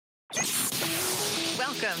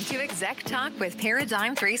Welcome to Exec Talk with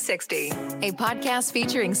Paradigm 360, a podcast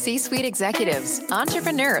featuring C-suite executives,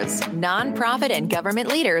 entrepreneurs, nonprofit, and government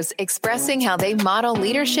leaders expressing how they model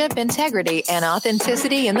leadership, integrity, and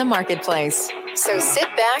authenticity in the marketplace. So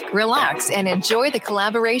sit back, relax, and enjoy the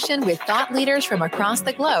collaboration with thought leaders from across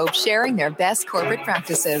the globe sharing their best corporate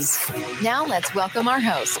practices. Now let's welcome our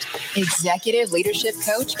host, Executive Leadership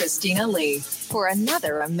Coach Christina Lee, for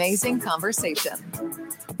another amazing conversation.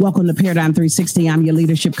 Welcome to Paradigm 360. I'm your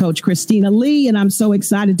leadership coach, Christina Lee, and I'm so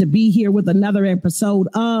excited to be here with another episode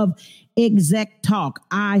of Exec Talk.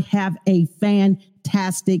 I have a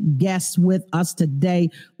fantastic guest with us today.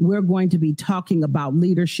 We're going to be talking about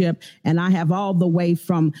leadership, and I have all the way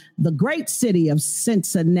from the great city of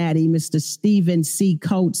Cincinnati, Mr. Stephen C.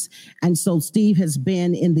 Coates. And so Steve has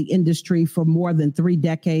been in the industry for more than 3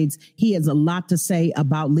 decades. He has a lot to say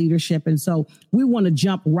about leadership. And so we want to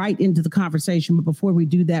jump right into the conversation. But before we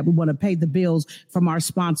do that, we want to pay the bills from our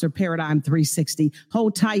sponsor, Paradigm 360.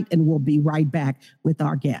 Hold tight, and we'll be right back with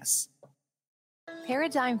our guests.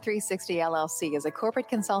 Paradigm 360 LLC is a corporate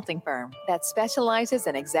consulting firm that specializes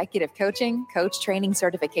in executive coaching, coach training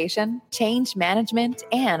certification, change management,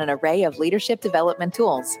 and an array of leadership development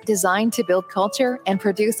tools designed to build culture and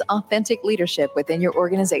produce authentic leadership within your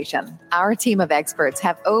organization. Our team of experts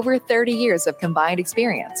have over 30 years of combined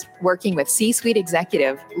experience working with C-suite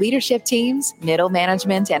executive, leadership teams, middle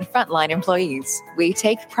management, and frontline employees. We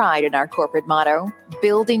take pride in our corporate motto,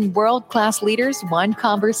 building world-class leaders one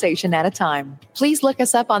conversation at a time. Please look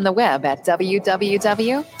us up on the web at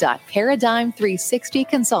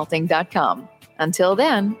www.paradigm360consulting.com. Until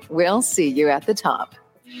then, we'll see you at the top.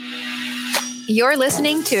 You're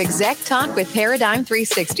listening to Exec Talk with Paradigm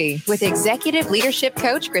 360 with Executive Leadership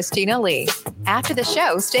Coach Christina Lee. After the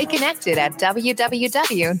show, stay connected at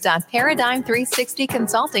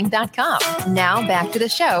www.paradigm360consulting.com. Now back to the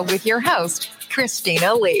show with your host,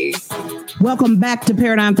 Christina Lee. Welcome back to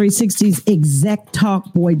Paradigm 360's Exec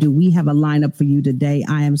Talk. Boy, do we have a lineup for you today.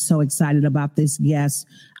 I am so excited about this guest.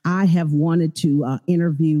 I have wanted to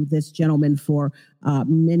interview this gentleman for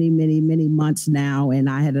many months now, and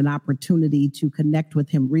I had an opportunity to connect with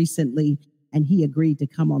him recently, and he agreed to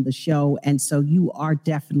come on the show. And so you are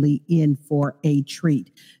definitely in for a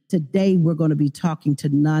treat. Today, we're going to be talking to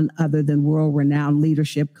none other than world-renowned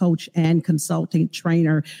leadership coach and consulting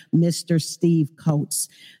trainer, Mr. Steve Coates.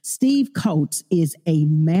 Steve Coates is a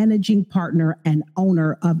managing partner and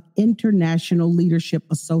owner of International Leadership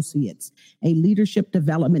Associates, a leadership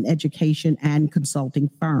development, education, and consulting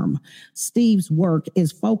firm. Steve's work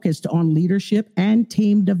is focused on leadership and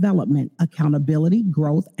team development, accountability,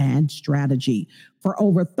 growth, and strategy. For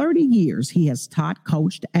over 30 years, he has taught,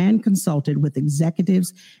 coached, and consulted with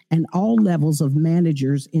executives and all levels of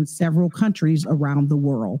managers in several countries around the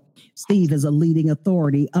world. Steve is a leading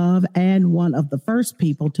authority of and one of the first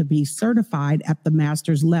people to be certified at the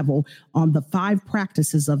master's level on the 5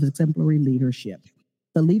 practices of exemplary leadership,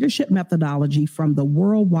 the leadership methodology from the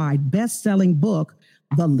worldwide best-selling book,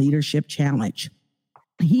 The Leadership Challenge.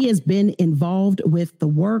 He has been involved with the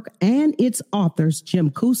work and its authors,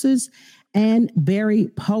 Jim Kouzes and Barry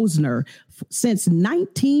Posner, since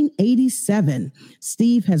 1987.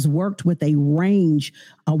 Steve has worked with a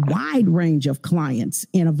wide range of clients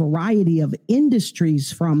in a variety of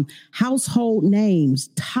industries, from household names,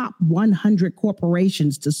 top 100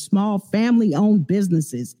 corporations, to small family-owned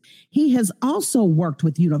businesses. He has also worked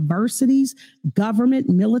with universities, government,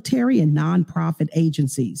 military, and nonprofit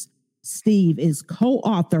agencies. Steve is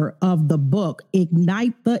co-author of the book,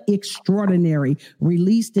 Ignite the Extraordinary,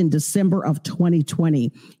 released in December of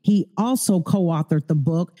 2020. He also co-authored the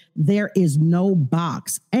book, There Is No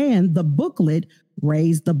Box, and the booklet,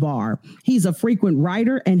 Raise the Bar. He's a frequent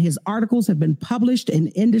writer, and his articles have been published in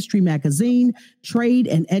industry magazine, trade,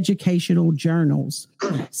 and educational journals.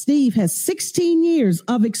 Steve has 16 years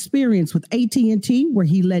of experience with AT&T, where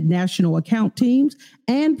he led national account teams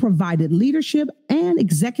and provided leadership and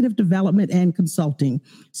executive development and consulting.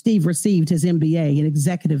 Steve received his MBA in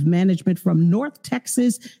executive management from North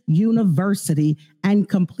Texas University and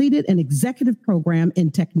completed an executive program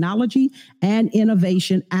in technology and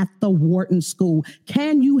innovation at the Wharton School.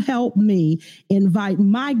 Can you help me invite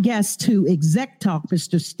my guest to Exec Talk,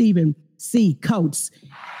 Mr. Stephen C. Coates?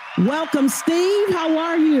 Welcome, Steve. How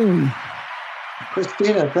are you?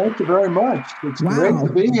 Christina, thank you very much. It's great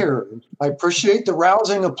to be here. I appreciate the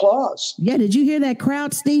rousing applause. Yeah, did you hear that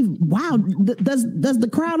crowd, Steve? Wow. Does the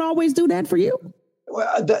crowd always do that for you?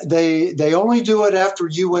 Well, they only do it after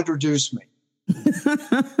you introduce me.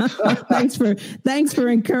 Thanks for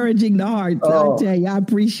encouraging the heart. I tell you, I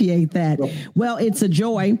appreciate that. Well, it's a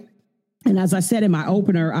joy And as I said in my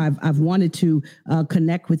opener, I've wanted to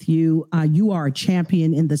connect with you. You are a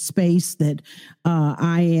champion in the space that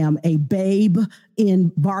I am a babe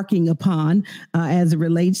embarking upon as it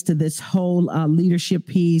relates to this whole leadership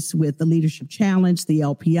piece with the Leadership Challenge, the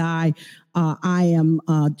LPI.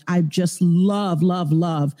 I just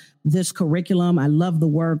love this curriculum. I love the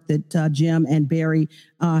work that Jim and Barry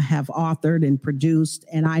have authored and produced.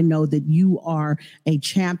 And I know that you are a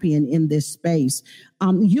champion in this space.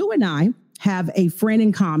 You and I have a friend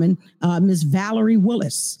in common, Ms. Valerie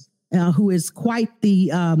Willis, who is quite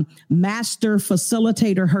the master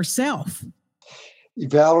facilitator herself.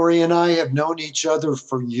 Valerie and I have known each other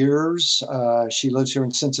for years. She lives here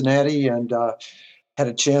in Cincinnati and had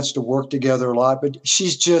a chance to work together a lot, but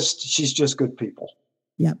she's just good people.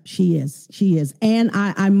 Yep, she is. She is. And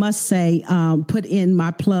I must say, put in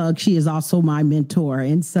my plug, she is also my mentor.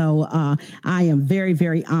 And so I am very,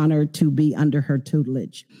 very honored to be under her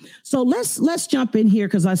tutelage. So let's jump in here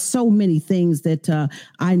because there's so many things that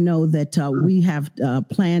I know that we have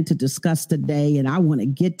planned to discuss today. And I want to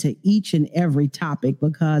get to each and every topic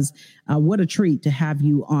because what a treat to have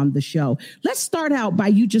you on the show. Let's start out by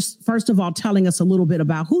you just, first of all, telling us a little bit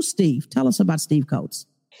about who's Steve. Tell us about Steve Coates.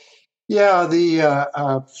 Yeah,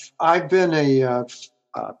 I've been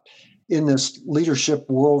in this leadership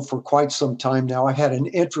world for quite some time now. I've had an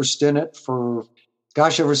interest in it for,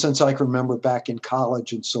 ever since I can remember back in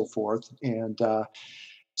college and so forth. And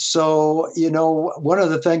so, one of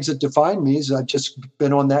the things that defined me is I've just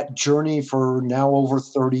been on that journey for now over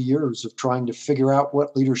 30 years of trying to figure out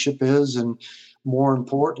what leadership is and, more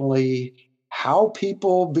importantly, how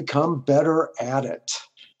people become better at it.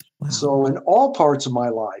 Wow. So in all parts of my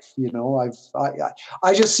life,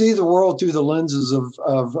 I just see the world through the lenses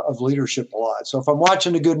of leadership a lot. So if I'm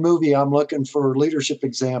watching a good movie, I'm looking for leadership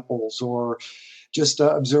examples or just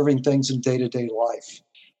observing things in day-to-day life.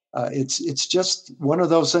 It's just one of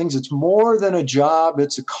those things. It's more than a job.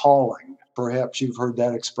 It's a calling. Perhaps you've heard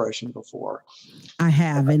that expression before. I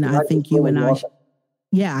have. And I think you and I,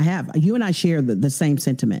 I have. You and I share the same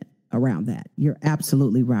sentiment around that. You're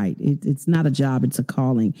absolutely right. It's not a job, it's a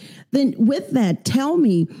calling. Then with that, tell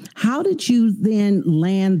me, how did you then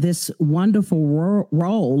land this wonderful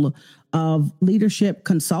role of leadership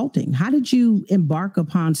consulting? How did you embark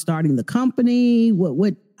upon starting the company?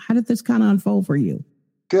 How did this kind of unfold for you?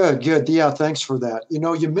 Good. Yeah, thanks for that.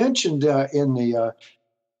 You mentioned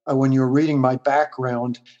when you were reading my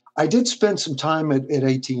background, I did spend some time at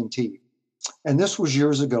AT&T, and this was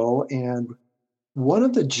years ago. And one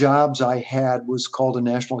of the jobs I had was called a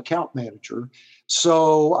national account manager.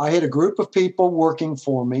 So I had a group of people working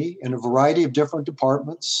for me in a variety of different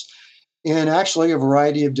departments in actually a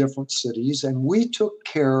variety of different cities. And we took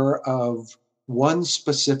care of one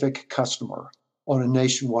specific customer on a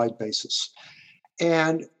nationwide basis.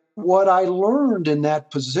 And what I learned in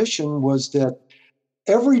that position was that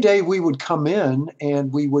every day we would come in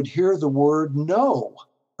and we would hear the word no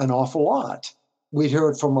an awful lot. We'd hear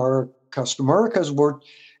it from our customer because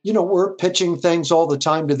we're pitching things all the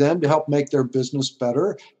time to them to help make their business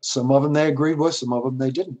better. Some of them they agreed with, some of them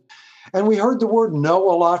they didn't. And we heard the word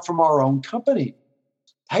no a lot from our own company.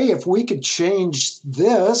 Hey, if we could change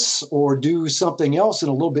this or do something else in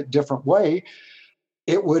a little bit different way,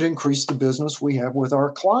 it would increase the business we have with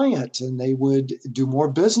our client and they would do more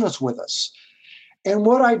business with us. And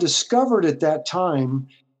what I discovered at that time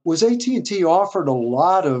was AT&T offered a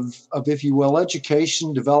lot of, if you will,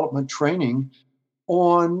 education, development, training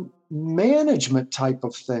on management type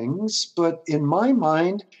of things. But in my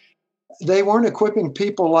mind, they weren't equipping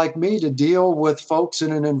people like me to deal with folks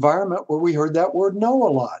in an environment where we heard that word no a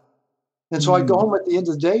lot. And so I'd go home at the end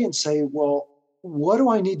of the day and say, well, what do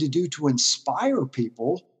I need to do to inspire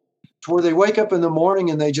people to where they wake up in the morning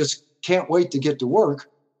and they just can't wait to get to work?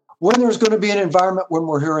 When there's going to be an environment when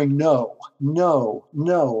we're hearing no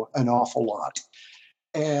an awful lot.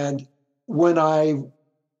 And when I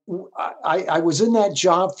was in that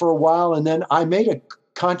job for a while, and then I made a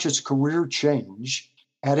conscious career change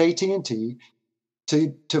at AT&T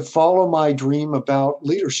to follow my dream about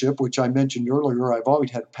leadership, which I mentioned earlier, I've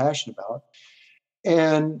always had a passion about.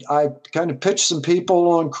 And I kind of pitched some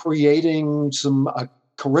people on creating some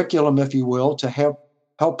curriculum, if you will, to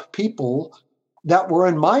help people that were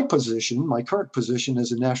in my position, my current position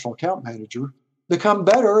as a national account manager, become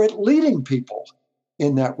better at leading people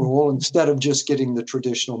in that role instead of just getting the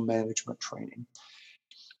traditional management training.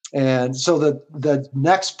 And so the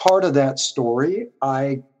next part of that story,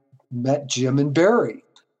 I met Jim and Barry,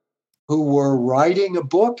 who were writing a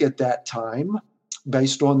book at that time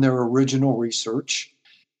based on their original research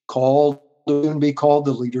called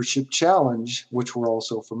The Leadership Challenge, which we're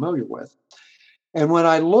also familiar with. And when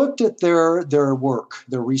I looked at their work,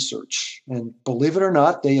 their research, and believe it or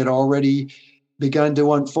not, they had already begun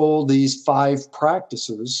to unfold these 5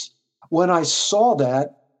 practices. When I saw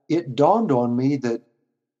that, it dawned on me that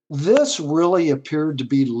this really appeared to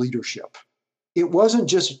be leadership. It wasn't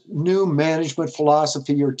just new management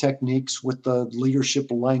philosophy or techniques with the leadership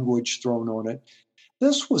language thrown on it.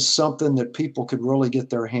 This was something that people could really get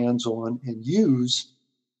their hands on and use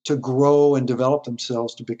to grow and develop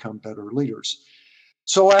themselves to become better leaders.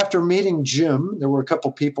 So after meeting Jim, there were a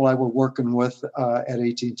couple people I were working with at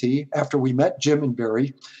AT&T. After we met Jim and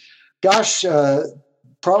Barry,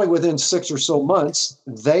 probably within 6 or so months,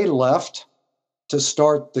 they left to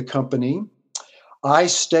start the company. I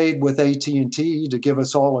stayed with AT&T to give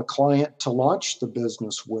us all a client to launch the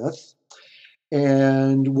business with.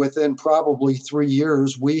 And within probably 3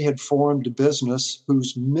 years, we had formed a business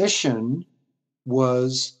whose mission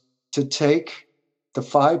was to take the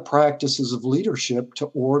 5 practices of leadership to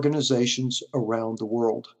organizations around the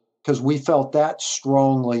world, because we felt that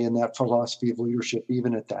strongly in that philosophy of leadership,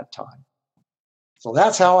 even at that time. So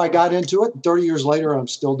that's how I got into it. 30 years later, I'm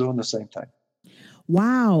still doing the same thing.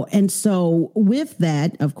 Wow. And so with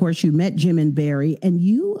that, of course, you met Jim and Barry, and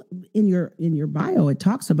you, in your bio, it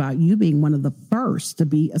talks about you being one of the first to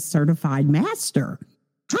be a certified master.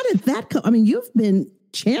 How did that come? I mean, you've been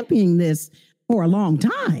championing this for a long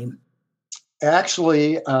time.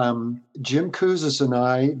 Actually, Jim Kouzes and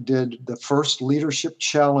I did the first Leadership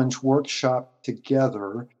Challenge workshop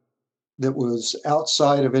together that was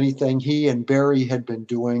outside of anything he and Barry had been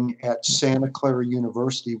doing at Santa Clara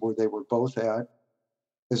University, where they were both at.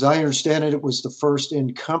 As I understand it, it was the first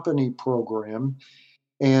in-company program,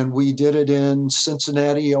 and we did it in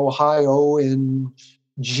Cincinnati, Ohio in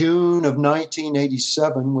June of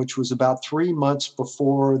 1987, which was about 3 months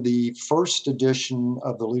before the first edition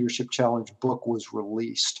of the Leadership Challenge book was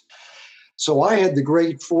released. So I had the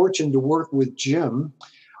great fortune to work with Jim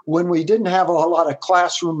when we didn't have a lot of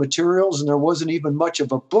classroom materials and there wasn't even much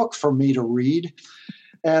of a book for me to read.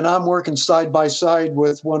 And I'm working side by side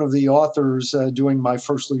with one of the authors doing my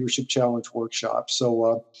first Leadership Challenge workshop.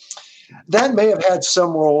 So that may have had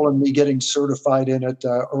some role in me getting certified in it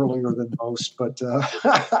earlier than most, but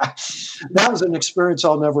that was an experience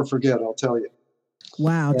I'll never forget, I'll tell you.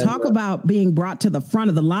 Wow. Talk about being brought to the front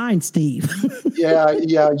of the line, Steve. Yeah,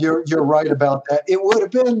 you're right about that. It would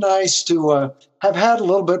have been nice to have had a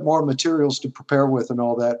little bit more materials to prepare with and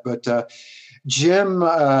all that, but Jim,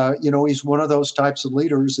 he's one of those types of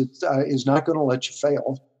leaders that is not going to let you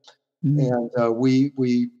fail. Mm. And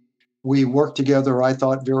we worked together, I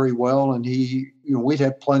thought, very well. And we'd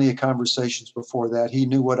had plenty of conversations before that. He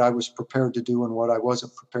knew what I was prepared to do and what I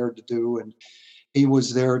wasn't prepared to do. And he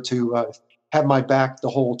was there to have my back the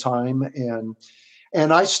whole time.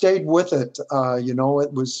 And I stayed with it.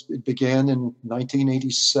 It began in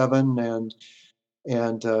 1987,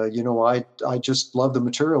 and I just loved the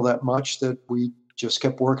material that much that we just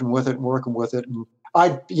kept working with it. And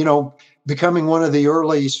becoming one of the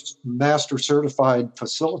early master certified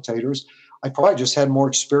facilitators, I probably just had more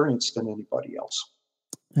experience than anybody else.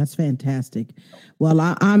 That's fantastic. Well,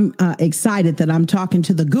 I'm excited that I'm talking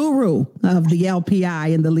to the guru of the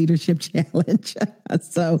LPI and the Leadership Challenge.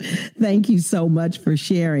 So thank you so much for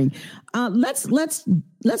sharing. Let's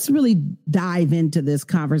really dive into this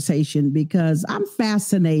conversation, because I'm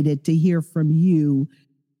fascinated to hear from you.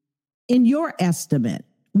 In your estimate,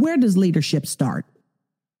 where does leadership start?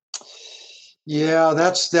 Yeah,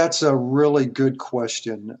 that's a really good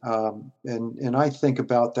question. And I think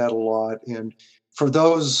about that a lot. And for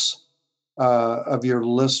those of your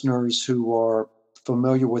listeners who are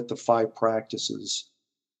familiar with the 5 practices,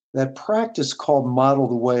 that practice called Model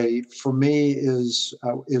the Way, for me, is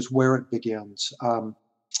where it begins.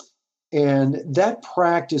 And that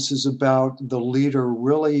practice is about the leader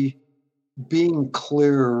really being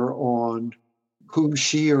clear on who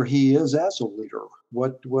she or he is as a leader,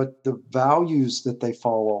 what the values that they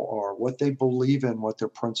follow are, what they believe in, what their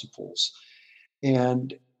principles.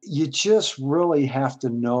 And you just really have to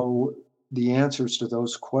know the answers to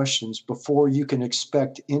those questions before you can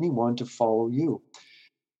expect anyone to follow you.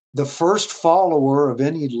 The first follower of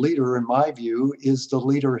any leader, in my view, is the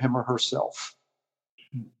leader, him or herself.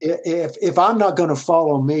 If I'm not going to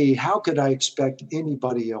follow me, how could I expect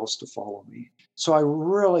anybody else to follow me? So I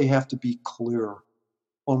really have to be clear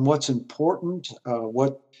on what's important,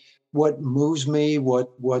 what moves me, what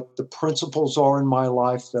the principles are in my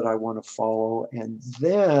life that I want to follow, and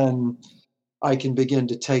then I can begin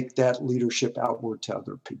to take that leadership outward to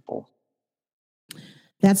other people.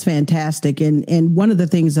 That's fantastic. And one of the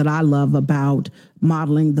things that I love about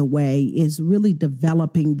modeling the way is really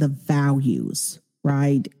developing the values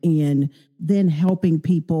right? And then helping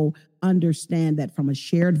people understand that from a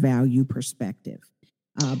shared value perspective.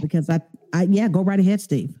 Because yeah, go right ahead,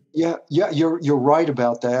 Steve. Yeah, you're right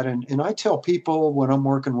about that. And I tell people when I'm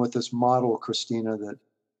working with this model, Christina, that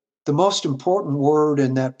the most important word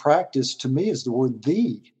in that practice to me is the word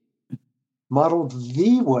 "the." Model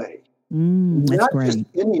the way, That's not just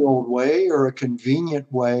great. any old way or a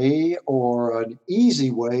convenient way or an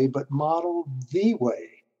easy way, but model the way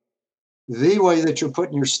that you're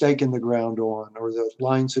putting your stake in the ground on, or the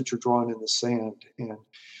lines that you're drawing in the sand. And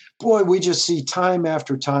boy, we just see time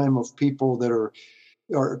after time of people that are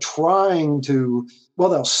trying to, well,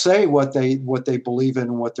 they'll say what they believe in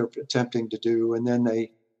and what they're attempting to do, and then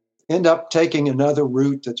they end up taking another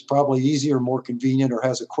route that's probably easier, more convenient, or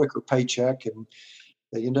has a quicker paycheck, and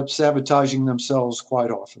they end up sabotaging themselves quite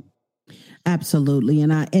often. Absolutely.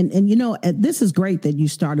 And you know, this is great that you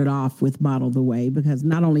started off with Model the Way, because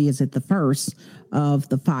not only is it the first of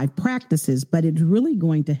the 5 practices, but it's really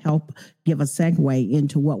going to help give a segue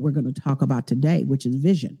into what we're going to talk about today, which is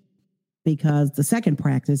vision. Because the second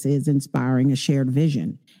practice is inspiring a shared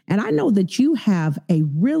vision. And I know that you have a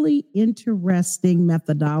really interesting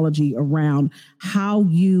methodology around how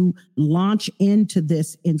you launch into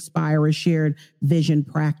this inspire a shared vision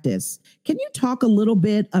practice. Can you talk a little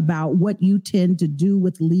bit about what you tend to do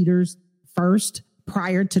with leaders first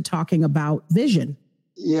prior to talking about vision?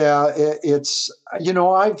 Yeah, it's,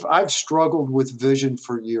 I've struggled with vision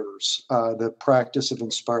for years, the practice of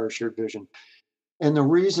inspire shared vision. And the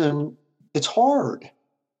reason, it's hard.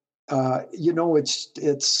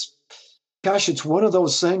 It's gosh, it's one of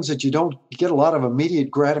those things that you don't get a lot of immediate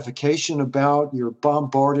gratification about. You're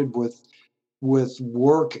bombarded with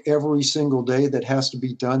work every single day that has to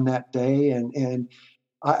be done that day. And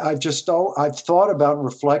I've thought about and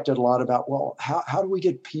reflected a lot about, well, how do we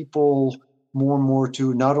get people more and more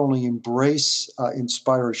to not only embrace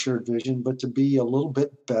inspire a shared vision, but to be a little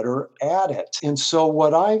bit better at it. And so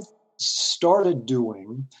what I've started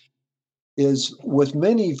doing is, with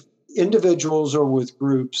many individuals or with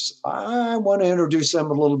groups, I want to introduce them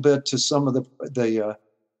a little bit to some of the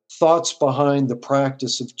thoughts behind the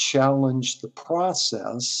practice of challenge the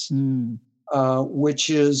process, which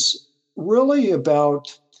is really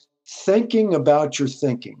about thinking about your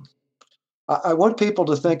thinking. I want people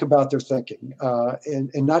to think about their thinking,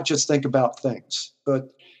 and not just think about things,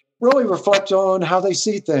 but really reflect on how they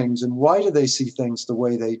see things and why do they see things the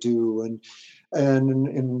way they do, and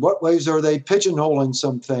in what ways are they pigeonholing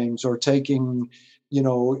some things, or taking,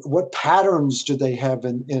 what patterns do they have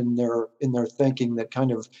in their thinking that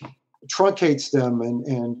kind of truncates them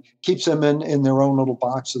and keeps them in their own little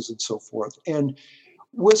boxes and so forth. And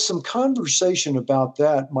with some conversation about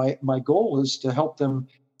that, my goal is to help them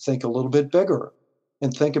think a little bit bigger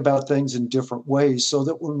and think about things in different ways, so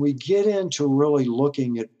that when we get into really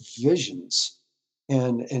looking at visions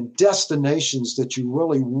and destinations that you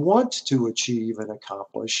really want to achieve and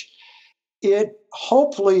accomplish, it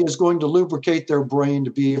hopefully is going to lubricate their brain to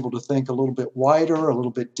be able to think a little bit wider, a little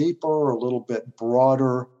bit deeper, a little bit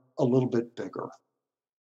broader, a little bit bigger.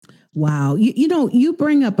 Wow. You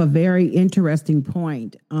bring up a very interesting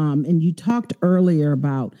point. And you talked earlier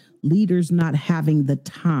about leaders not having the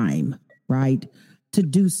time, right, to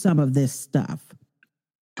do some of this stuff.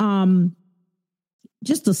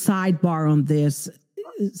 Just a sidebar on this,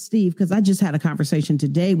 Steve, because I just had a conversation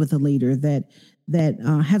today with a leader that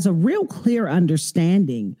has a real clear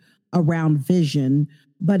understanding around vision,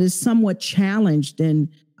 but is somewhat challenged in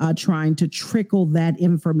trying to trickle that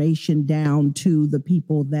information down to the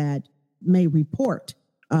people that may report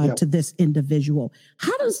to this individual.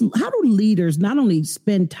 How do leaders not only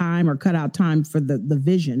spend time or cut out time for the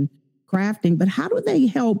vision crafting, but how do they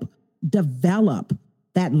help develop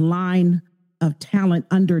that line of talent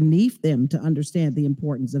underneath them to understand the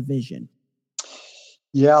importance of vision?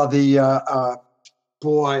 Yeah, they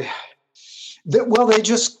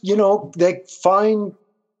just, they find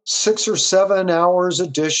 6 or 7 hours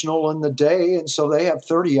additional in the day, and so they have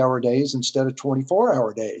 30-hour days instead of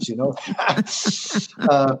 24-hour days.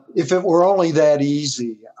 If it were only that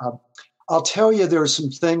easy. I'll tell you, there are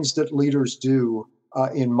some things that leaders do,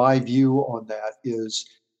 in my view, on that is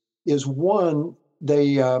one,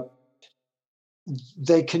 they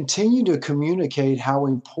continue to communicate how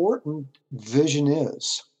important vision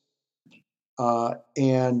is.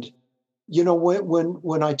 And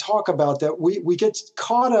when I talk about that, we get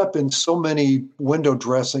caught up in so many window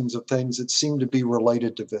dressings of things that seem to be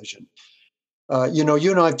related to vision.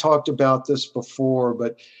 You and I have talked about this before,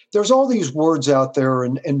 but there's all these words out there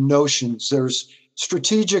and notions. There's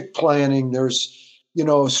strategic planning. There's,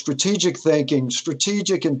 strategic thinking,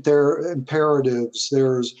 strategic imperatives.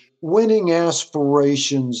 There's winning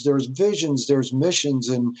aspirations, there's visions, there's missions,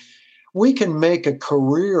 and we can make a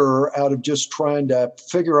career out of just trying to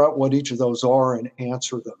figure out what each of those are and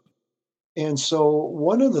answer them. And so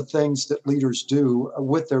one of the things that leaders do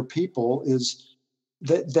with their people is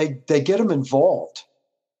that they get them involved.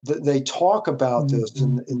 They talk about this,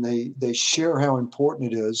 and they share how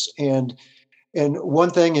important it is. And one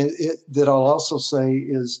thing that I'll also say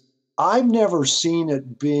is I've never seen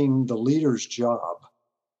it being the leader's job,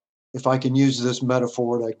 if I can use this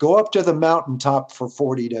metaphor, to go up to the mountaintop for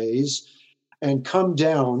 40 days and come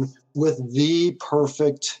down with the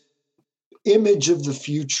perfect image of the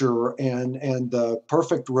future and the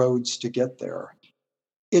perfect roads to get there.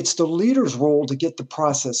 It's the leader's role to get the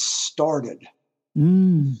process started.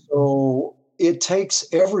 So it takes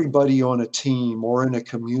everybody on a team or in a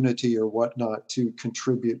community or whatnot to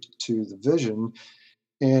contribute to the vision.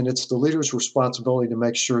 And it's the leader's responsibility to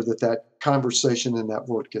make sure that that conversation and that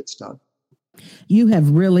work gets done. You have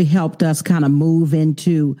really helped us kind of move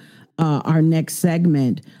into our next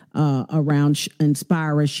segment around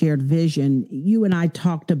Inspire a Shared Vision. You and I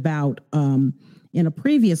talked about in a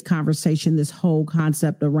previous conversation this whole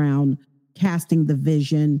concept around casting the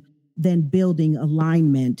vision, then building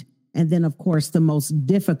alignment. And then, of course, the most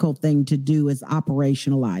difficult thing to do is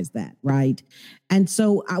operationalize that, right? And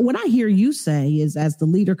so what I hear you say is, as the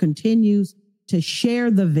leader continues to share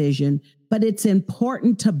the vision, but it's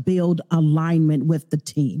important to build alignment with the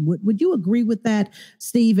team. Would you agree with that,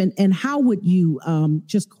 Steve? And how would you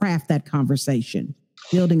just craft that conversation,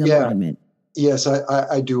 building alignment? Yes,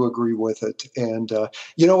 I do agree with it. And,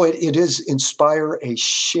 it is inspire a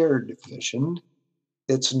shared vision.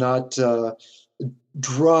 It's not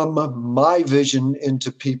drum my vision into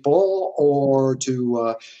people or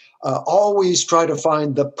to always try to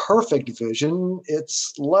find the perfect vision.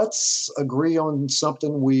 It's let's agree on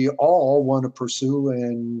something we all want to pursue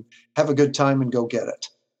and have a good time and go get it.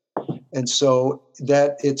 And so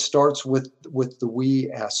that it starts with the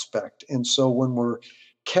we aspect. And so when we're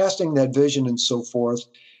casting that vision and so forth,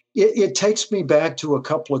 it takes me back to a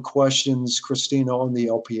couple of questions, Christina, on the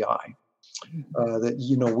LPI.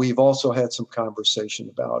 That we've also had some conversation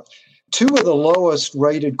about. Two of the lowest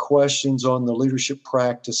rated questions on the leadership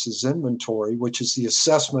practices inventory, which is the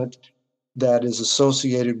assessment that is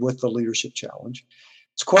associated with the leadership challenge.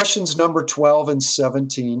 It's questions number 12 and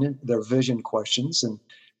 17, they're vision questions. And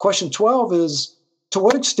question 12 is, to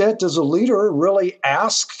what extent does a leader really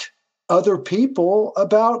ask other people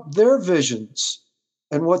about their visions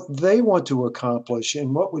and what they want to accomplish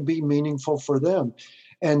and what would be meaningful for them?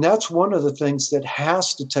 And that's one of the things that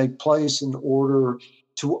has to take place in order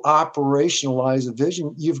to operationalize a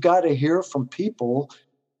vision. You've got to hear from people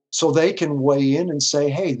so they can weigh in and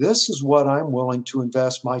say, hey, this is what I'm willing to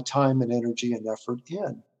invest my time and energy and effort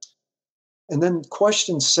in. And then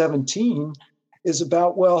question 17 is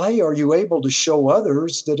about, well, hey, are you able to show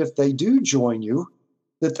others that if they do join you,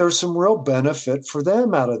 that there's some real benefit for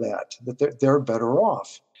them out of that they're better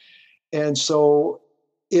off? And so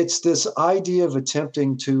it's this idea of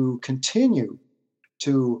attempting to continue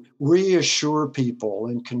to reassure people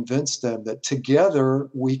and convince them that together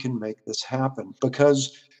we can make this happen.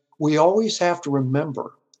 Because we always have to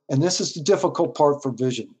remember, and this is the difficult part for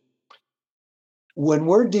vision, when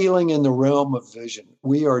we're dealing in the realm of vision,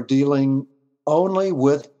 we are dealing only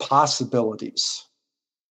with possibilities.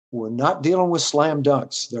 We're not dealing with slam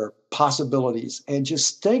dunks. They're possibilities. And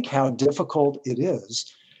just think how difficult it is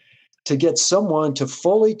to get someone to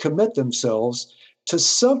fully commit themselves to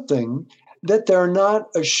something that they're not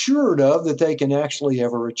assured of that they can actually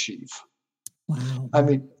ever achieve. Wow. I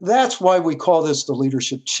mean, that's why we call this the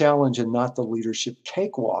leadership challenge and not the leadership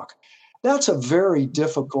cakewalk. That's a very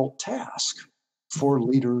difficult task for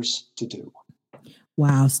leaders to do.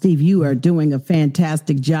 Wow, Steve, you are doing a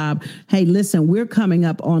fantastic job. Hey, listen, we're coming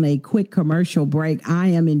up on a quick commercial break. I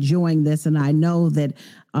am enjoying this, and I know that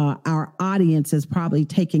our audience is probably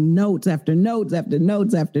taking notes after notes after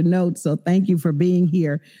notes after notes. So thank you for being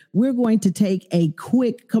here. We're going to take a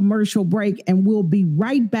quick commercial break, and we'll be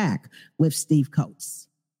right back with Steve Coates.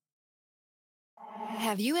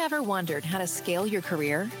 Have you ever wondered how to scale your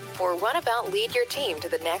career? Or what about lead your team to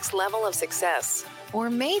the next level of success? Or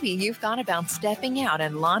maybe you've thought about stepping out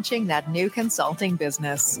and launching that new consulting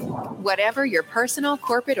business. Whatever your personal,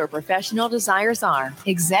 corporate, or professional desires are,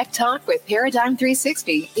 Exec Talk with Paradigm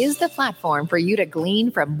 360 is the platform for you to glean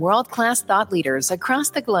from world-class thought leaders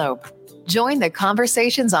across the globe. Join the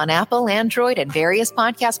conversations on Apple, Android, and various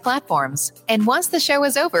podcast platforms. And once the show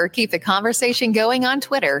is over, keep the conversation going on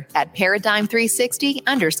Twitter at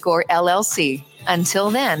Paradigm360_LLC. Until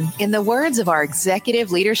then, in the words of our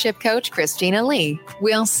executive leadership coach, Christina Lee,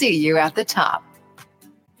 we'll see you at the top.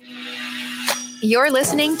 You're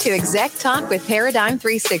listening to Exec Talk with Paradigm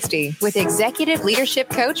 360 with Executive Leadership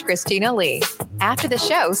Coach Christina Lee. After the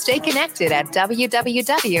show, stay connected at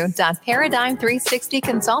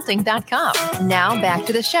www.paradigm360consulting.com. Now back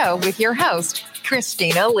to the show with your host,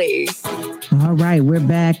 Christina Lee. All right, we're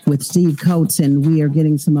back with Steve Coates, and we are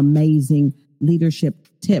getting some amazing leadership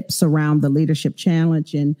tips around the Leadership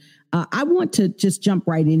Challenge. And I want to just jump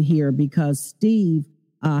right in here because Steve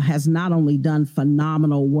has not only done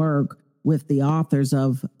phenomenal work with the authors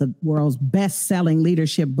of the world's best-selling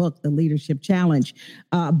leadership book, The Leadership Challenge,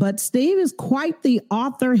 but Steve is quite the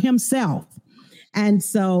author himself. And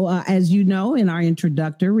so, as you know, in our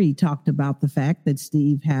introductory, we talked about the fact that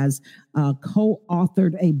Steve has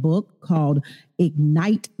co-authored a book called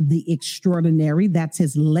Ignite the Extraordinary. That's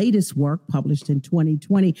his latest work, published in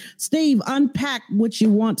 2020. Steve, unpack what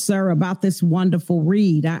you want, sir, about this wonderful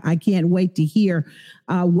read. I can't wait to hear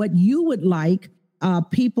what you would like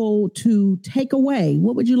people to take away.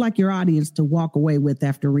 What would you like your audience to walk away with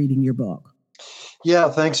after reading your book? Yeah,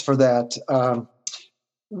 thanks for that.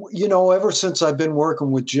 Ever since I've been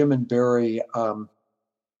working with Jim and Barry,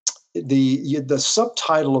 the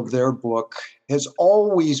subtitle of their book has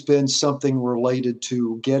always been something related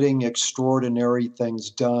to getting extraordinary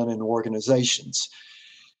things done in organizations.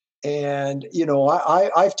 And,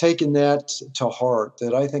 I've taken that to heart,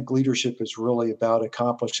 that I think leadership is really about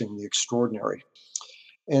accomplishing the extraordinary.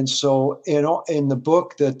 And so in the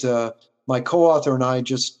book that my co-author and I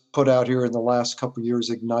just put out here in the last couple of years,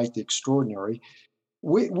 Ignite the Extraordinary,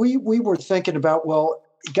 we were thinking about, well,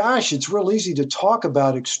 gosh, it's real easy to talk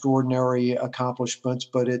about extraordinary accomplishments,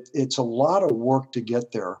 but it's a lot of work to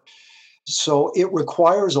get there. So it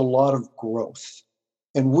requires a lot of growth.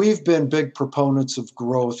 And we've been big proponents of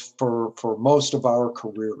growth for most of our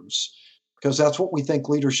careers, because that's what we think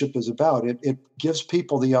leadership is about. It gives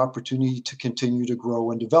people the opportunity to continue to grow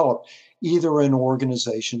and develop, either in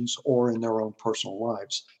organizations or in their own personal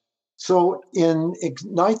lives. So in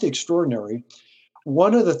Ignite the Extraordinary,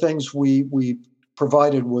 one of the things we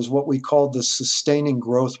provided was what we called the sustaining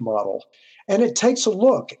growth model. And it takes a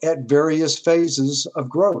look at various phases of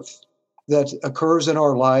growth that occurs in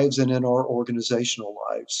our lives and in our organizational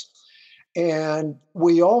lives. And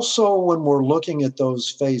we also, when we're looking at those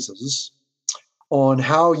phases, on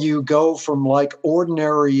how you go from like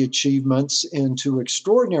ordinary achievements into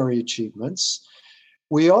extraordinary achievements,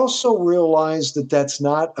 we also realize that that's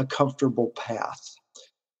not a comfortable path.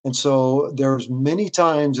 And so there's many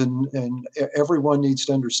times, and everyone needs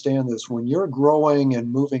to understand this, when you're growing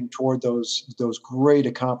and moving toward those great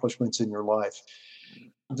accomplishments in your life,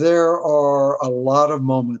 there are a lot of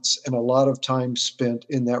moments and a lot of time spent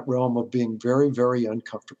in that realm of being very, very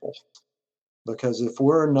uncomfortable. Because if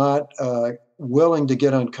we're not willing to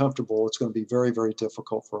get uncomfortable, it's going to be very, very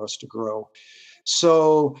difficult for us to grow.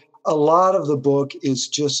 So a lot of the book is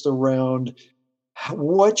just around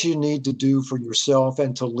what you need to do for yourself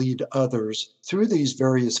and to lead others through these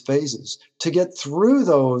various phases to get through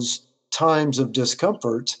those times of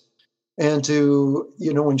discomfort and to,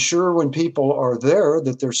 ensure when people are there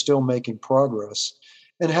that they're still making progress,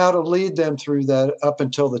 and how to lead them through that up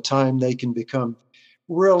until the time they can become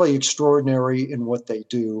really extraordinary in what they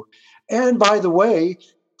do. And by the way,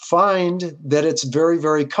 find that it's very,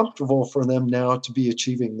 very comfortable for them now to be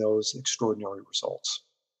achieving those extraordinary results.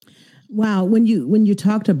 Wow. When you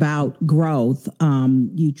talked about growth,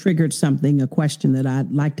 you triggered a question that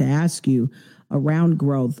I'd like to ask you around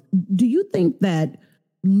growth. Do you think that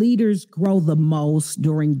leaders grow the most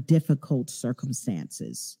during difficult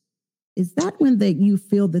circumstances? Is that when you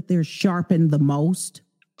feel that they're sharpened the most?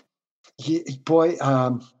 Yeah, boy,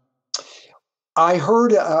 I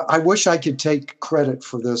heard, I wish I could take credit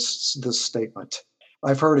for this statement.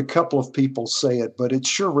 I've heard a couple of people say it, but it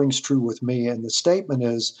sure rings true with me. And the statement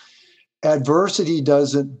is, adversity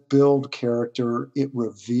doesn't build character, it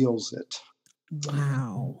reveals it.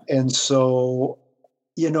 Wow. And so,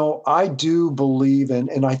 I do believe,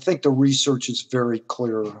 and I think the research is very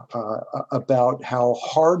clear about how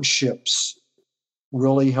hardships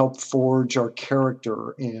really help forge our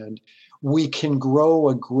character. And we can grow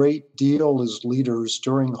a great deal as leaders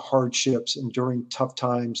during hardships and during tough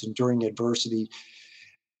times and during adversity,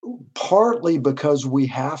 partly because we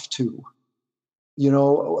have to.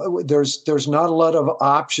 There's not a lot of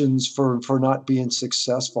options for not being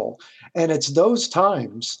successful. And it's those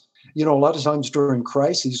times, a lot of times during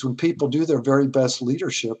crises, when people do their very best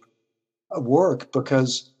leadership work,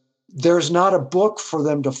 because there's not a book for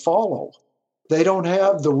them to follow. They don't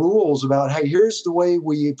have the rules about, hey, here's the way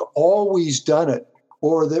we've always done it,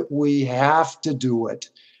 or that we have to do it.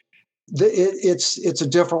 It's a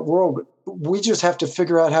different world. We just have to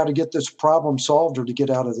figure out how to get this problem solved or to get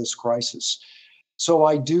out of this crisis. So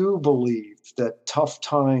I do believe that tough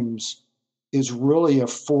times is really a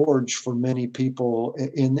forge for many people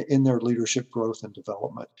in their leadership growth and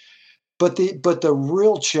development. But the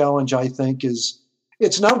real challenge, I think, is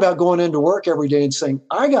it's not about going into work every day and saying,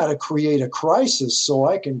 I got to create a crisis so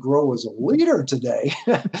I can grow as a leader today.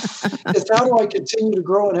 It's how do I continue to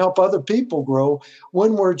grow and help other people grow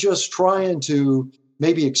when we're just trying to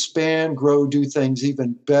maybe expand, grow, do things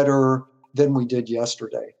even better than we did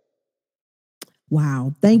yesterday.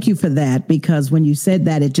 Wow. Thank you for that, because when you said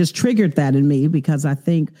that, it just triggered that in me, because I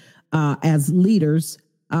think as leaders,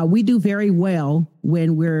 we do very well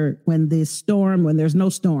when there's no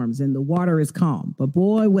storms and the water is calm. But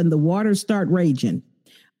boy, when the waters start raging,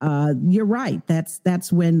 you're right.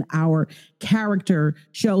 That's when our character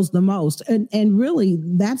shows the most. And really,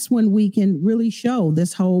 that's when we can really show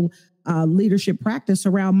this whole leadership practice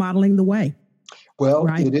around modeling the way. Well,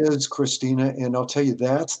 Right. it is, Christina, and I'll tell you,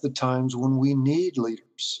 that's the times when we need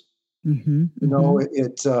leaders. Mm-hmm, You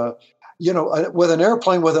know, with an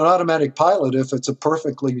airplane with an automatic pilot, if it's a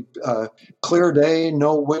perfectly clear day,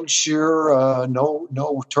 no wind shear,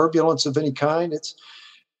 no turbulence of any kind,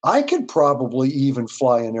 I could probably even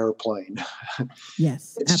fly an airplane.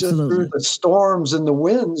 Yes, It's just through absolutely. the storms and the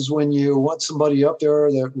winds when you want somebody up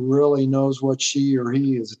there that really knows what she or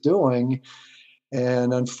he is doing.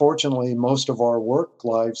 And unfortunately, most of our work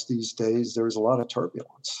lives these days, there's a lot of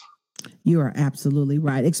turbulence. You are absolutely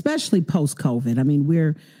right, especially post-COVID. I mean,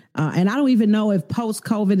 and I don't even know if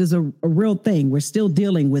post-COVID is a real thing. We're still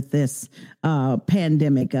dealing with this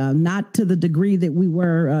pandemic, not to the degree that we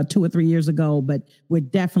were 2 or 3 years ago, but we're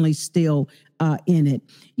definitely still in it.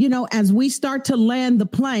 You know, as we start to land the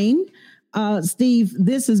plane, Steve,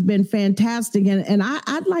 this has been fantastic. And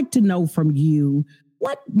I'd like to know from you,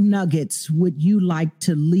 what nuggets would you like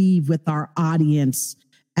to leave with our audience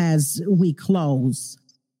as we close?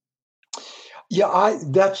 Yeah,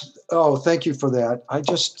 thank you for that.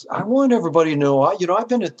 I want everybody to know, I've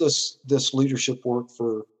been at this leadership work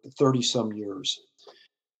for 30 some years.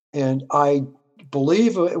 And I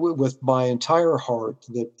believe with my entire heart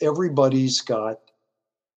that everybody's got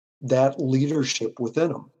that leadership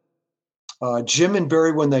within them. Jim and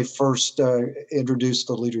Barry, when they first introduced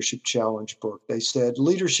the Leadership Challenge book, they said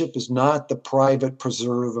leadership is not the private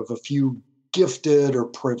preserve of a few gifted or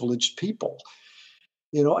privileged people.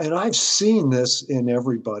 And I've seen this in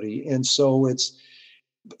everybody. And so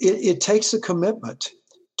it takes a commitment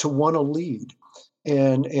to want to lead.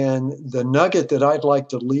 And the nugget that I'd like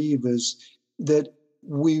to leave is that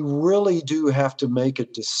we really do have to make a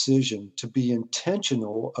decision to be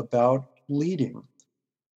intentional about leading.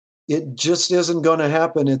 It just isn't going to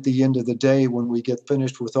happen at the end of the day when we get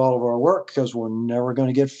finished with all of our work, because we're never going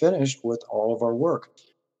to get finished with all of our work.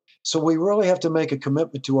 So we really have to make a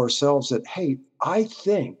commitment to ourselves that, hey, I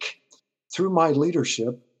think through my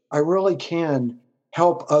leadership, I really can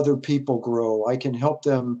help other people grow. I can help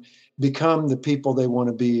them become the people they want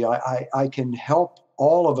to be. I can help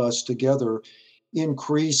all of us together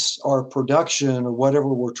increase our production or whatever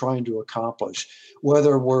we're trying to accomplish,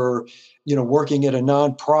 whether we're working at a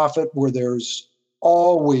nonprofit where there's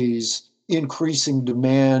always increasing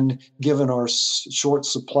demand given our short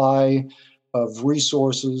supply of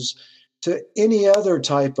resources, to any other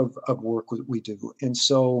type of work that we do. And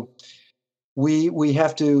so we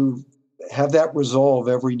have to have that resolve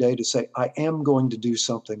every day to say, I am going to do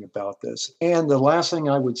something about this. And the last thing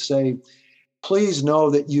I would say, please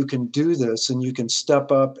know that you can do this and you can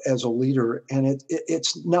step up as a leader. And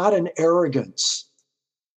it's not an arrogance.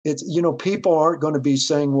 It's, people aren't going to be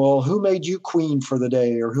saying, well, who made you queen for the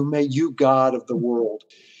day, or who made you God of the world?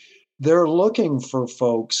 They're looking for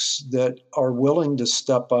folks that are willing to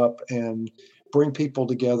step up and bring people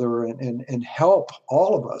together and help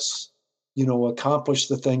all of us, accomplish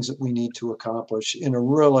the things that we need to accomplish in a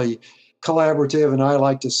really collaborative, and I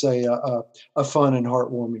like to say a fun and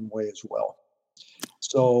heartwarming way as well.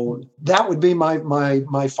 So that would be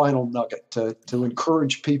my final nugget, to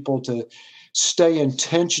encourage people to stay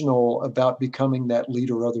intentional about becoming that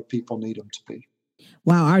leader other people need them to be.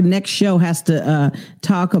 Wow, our next show has to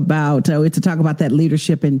talk about that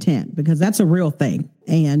leadership intent, because that's a real thing.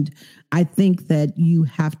 And I think that you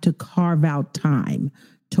have to carve out time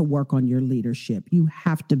to work on your leadership. You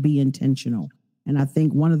have to be intentional. And I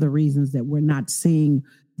think one of the reasons that we're not seeing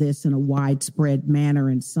this in a widespread manner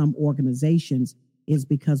in some organizations is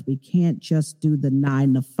because we can't just do the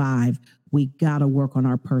 9 to 5. We got to work on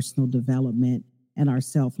our personal development and our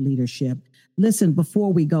self-leadership. Listen,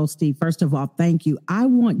 before we go, Steve, first of all, thank you. I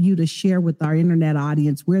want you to share with our internet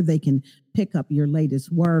audience where they can pick up your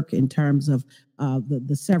latest work in terms of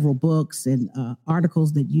the several books and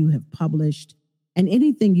articles that you have published. and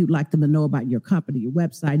anything you'd like them to know about your company, your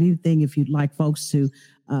website, anything if you'd like folks to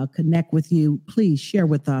connect with you, please share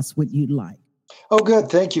with us what you'd like. Oh, good.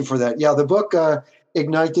 Thank you for that. Yeah, the book,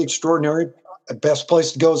 Ignite the Extraordinary, the best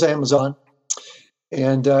place to go is Amazon.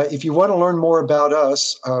 And if you want to learn more about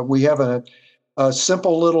us, we have a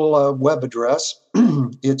simple little web address.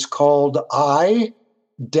 It's called I-Lead,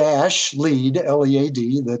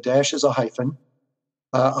 L-E-A-D, the dash is a hyphen,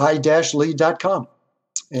 I-lead.com.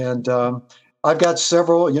 And I've got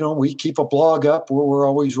several, we keep a blog up where we're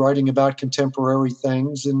always writing about contemporary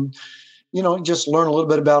things and, just learn a little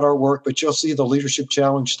bit about our work, but you'll see the Leadership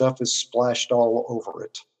Challenge stuff is splashed all over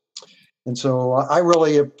it. And so I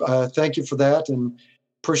really thank you for that and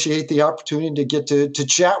appreciate the opportunity to get to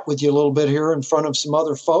chat with you a little bit here in front of some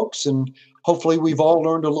other folks. And hopefully we've all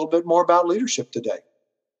learned a little bit more about leadership today.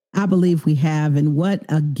 I believe we have. And what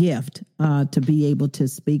a gift to be able to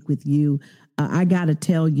speak with you. I got to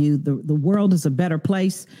tell you, the world is a better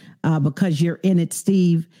place because you're in it,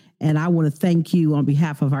 Steve. And I want to thank you on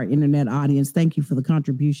behalf of our internet audience. Thank you for the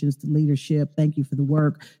contributions to leadership. Thank you for the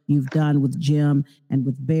work you've done with Jim and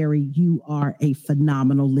with Barry. You are a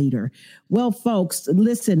phenomenal leader. Well, folks,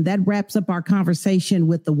 listen, that wraps up our conversation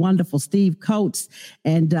with the wonderful Steve Coates.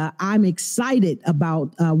 And I'm excited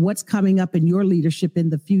about what's coming up in your leadership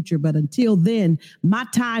in the future. But until then, my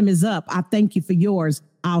time is up. I thank you for yours.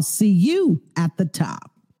 I'll see you at the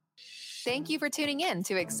top. Thank you for tuning in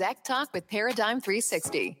to Exec Talk with Paradigm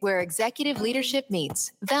 360, where executive leadership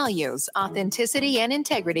meets values, authenticity, and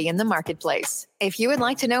integrity in the marketplace. If you would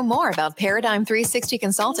like to know more about Paradigm 360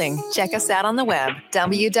 Consulting, check us out on the web,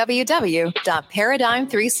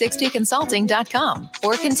 www.paradigm360consulting.com,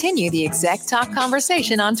 or continue the Exec Talk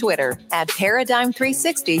conversation on Twitter at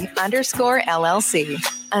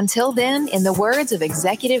Paradigm360_LLC. Until then, in the words of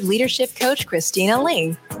executive leadership coach Christina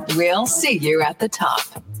Lee, we'll see you at the top.